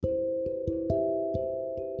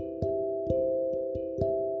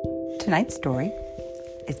Tonight's story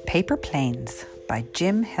is Paper Planes by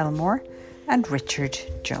Jim Helmore and Richard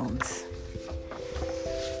Jones.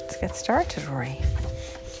 Let's get started, Rory.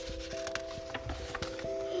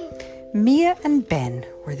 Mia and Ben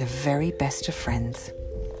were the very best of friends.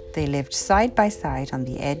 They lived side by side on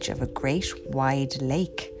the edge of a great wide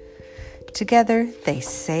lake. Together they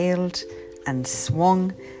sailed and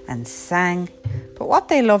swung and sang, but what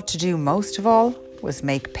they loved to do most of all was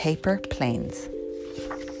make paper planes.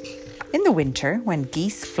 In the winter, when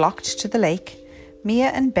geese flocked to the lake, Mia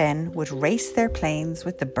and Ben would race their planes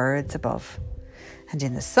with the birds above. And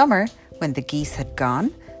in the summer, when the geese had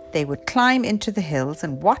gone, they would climb into the hills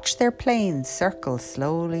and watch their planes circle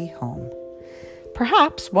slowly home.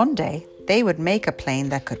 Perhaps one day they would make a plane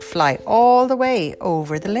that could fly all the way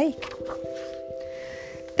over the lake.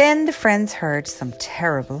 Then the friends heard some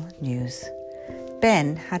terrible news.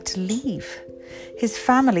 Ben had to leave. His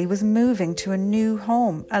family was moving to a new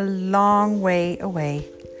home a long way away.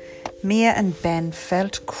 Mia and Ben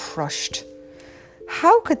felt crushed.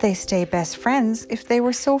 How could they stay best friends if they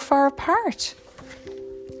were so far apart?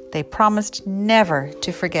 They promised never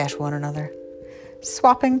to forget one another,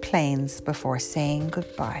 swapping planes before saying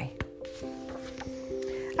goodbye.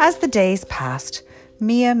 As the days passed,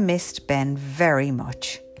 Mia missed Ben very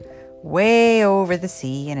much. Way over the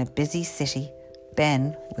sea in a busy city,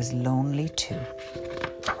 Ben was lonely too.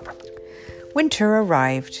 Winter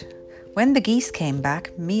arrived. When the geese came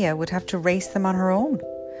back, Mia would have to race them on her own.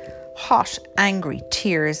 Hot, angry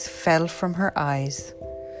tears fell from her eyes.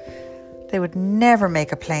 They would never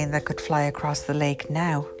make a plane that could fly across the lake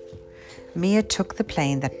now. Mia took the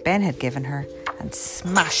plane that Ben had given her and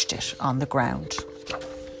smashed it on the ground.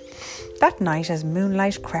 That night, as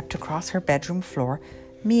moonlight crept across her bedroom floor,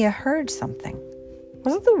 Mia heard something.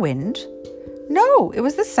 Was it the wind? No, it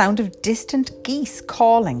was the sound of distant geese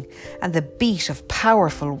calling and the beat of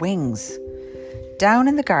powerful wings. Down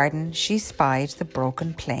in the garden, she spied the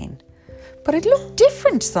broken plane, but it looked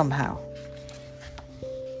different somehow.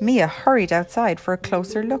 Mia hurried outside for a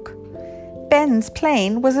closer look. Ben's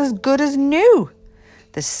plane was as good as new.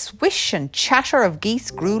 The swish and chatter of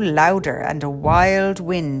geese grew louder and a wild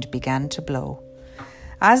wind began to blow.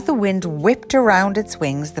 As the wind whipped around its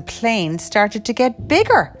wings, the plane started to get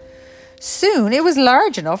bigger. Soon it was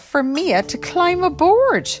large enough for Mia to climb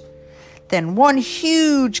aboard. Then one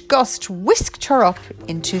huge gust whisked her up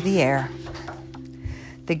into the air.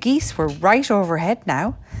 The geese were right overhead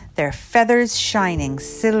now, their feathers shining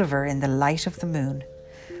silver in the light of the moon.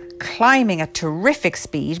 Climbing at terrific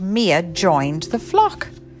speed, Mia joined the flock.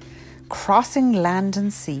 Crossing land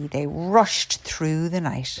and sea, they rushed through the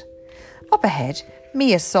night. Up ahead,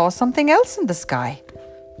 Mia saw something else in the sky.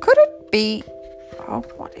 Could it be... Oh,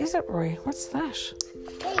 what is it, Rory? What's that?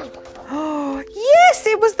 Oh, yes,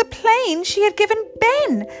 it was the plane she had given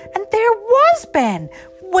Ben. And there was Ben,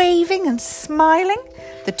 waving and smiling.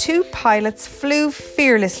 The two pilots flew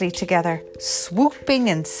fearlessly together, swooping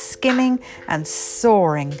and skimming and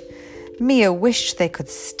soaring. Mia wished they could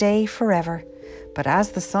stay forever, but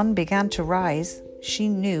as the sun began to rise, she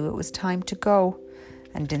knew it was time to go.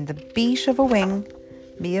 And in the beat of a wing,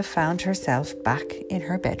 Mia found herself back in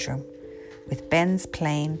her bedroom, with Ben's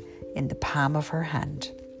plane in the palm of her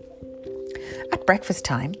hand. At breakfast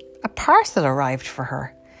time, a parcel arrived for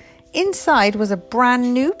her. Inside was a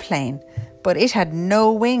brand new plane, but it had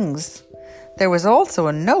no wings. There was also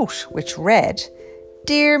a note which read,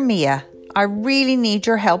 "Dear Mia, I really need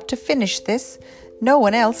your help to finish this. No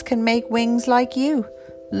one else can make wings like you.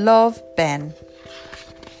 Love, Ben."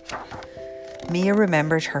 Mia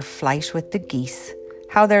remembered her flight with the geese,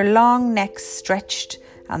 how their long necks stretched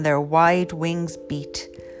and their wide wings beat.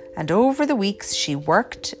 And over the weeks she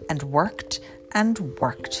worked and worked and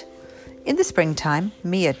worked. In the springtime,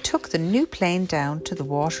 Mia took the new plane down to the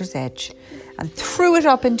water's edge and threw it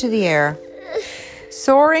up into the air.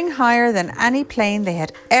 Soaring higher than any plane they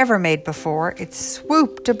had ever made before, it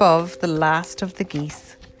swooped above the last of the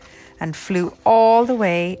geese and flew all the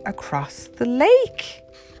way across the lake.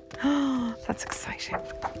 Oh, that's exciting.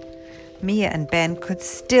 Mia and Ben could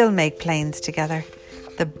still make planes together.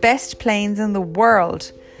 The best planes in the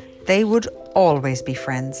world. They would always be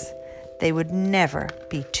friends. They would never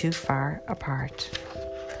be too far apart.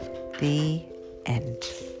 The end.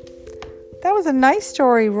 That was a nice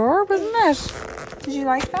story, Roar, wasn't it? Did you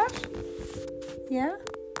like that? Yeah?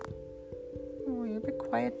 Oh, you're a bit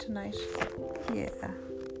quiet tonight. Yeah.